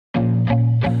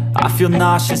I feel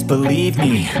nauseous, believe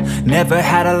me. Never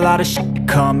had a lot of shit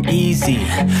come easy.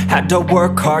 Had to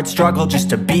work hard, struggle just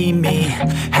to be me.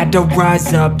 Had to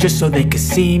rise up just so they could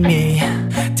see me.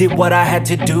 Did what I had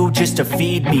to do just to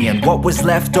feed me. And what was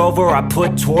left over I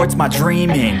put towards my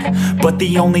dreaming. But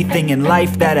the only thing in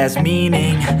life that has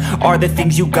meaning are the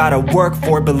things you gotta work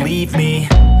for, believe me.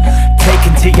 Take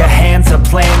into your hands a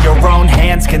plan. Your own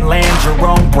hands can land your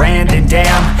own brand. And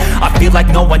damn, I feel like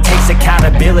no one takes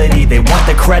accountability. They want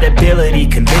the credibility,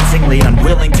 convincingly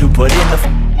unwilling to put in the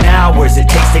hours it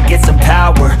takes to get some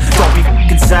power. Don't be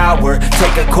f***ing sour.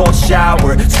 Take a cold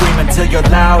shower. Scream until you're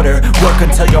louder. Work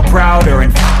until you're prouder.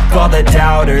 And f*** all the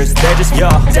doubters, they're just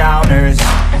your downers.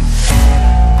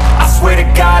 I swear to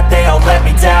God they all let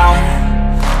me down.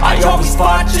 I always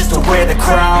fought just to wear the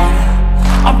crown.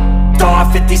 I'm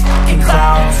off at these fucking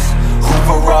clowns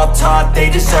who were all taught they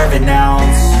deserve an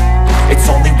ounce. It's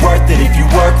only worth it if you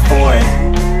work for it.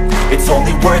 It's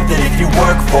only worth it if you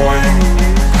work for it.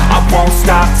 I won't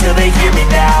stop till they hear me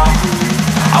now.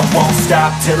 I won't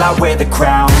stop till I wear the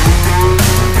crown.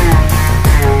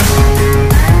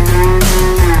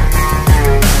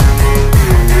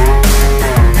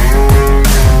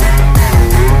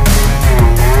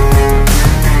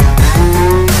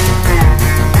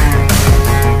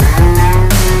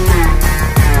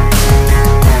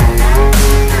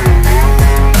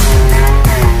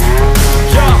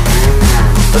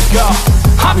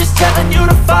 I'm just telling you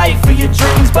to fight for your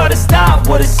dreams, but it's not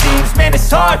what it seems. Man, it's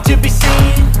hard to be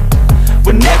seen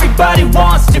when everybody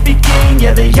wants to be king.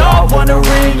 Yeah, they all wanna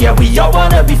ring, yeah, we all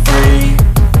wanna be free.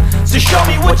 So show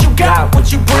me what you got,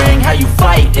 what you bring, how you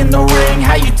fight in the ring,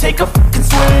 how you take a fucking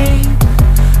swing.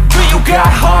 Do you got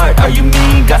heart, are you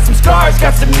mean? Got some scars,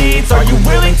 got some needs, are you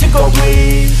willing to go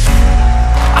bleed?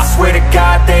 I swear to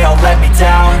God they all let me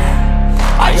down.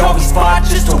 I always fought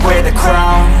just to wear the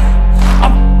crown.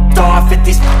 I'm off at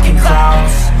these fucking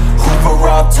clowns who were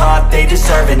all taught they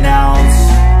deserve an ounce.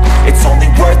 It's only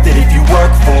worth it if you work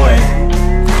for it.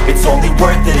 It's only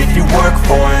worth it if you work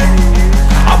for it.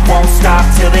 I won't stop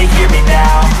till they hear me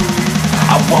now.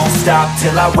 I won't stop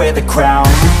till I wear the crown.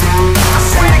 I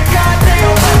swear to God they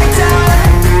all let me down.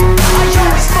 I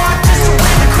always fought just to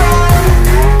wear the crown.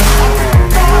 I'm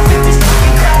off at these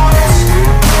fucking clowns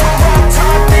who were all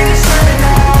taught they deserve an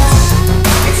ounce.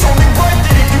 It's only worth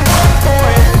it if you work for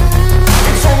it.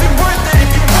 It's only worth it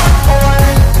if you work for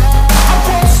it. I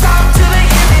won't stop till they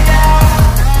hear me now.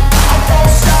 I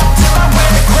won't stop till I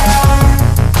wear the crown.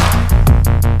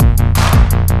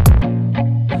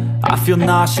 I feel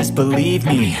nauseous, believe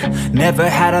me. Never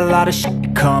had a lot of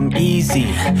shit come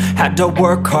easy. Had to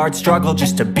work hard, struggle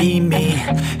just to be me.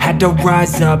 Had to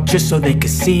rise up just so they could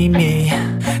see me.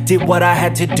 Did what I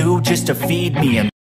had to do just to feed me. And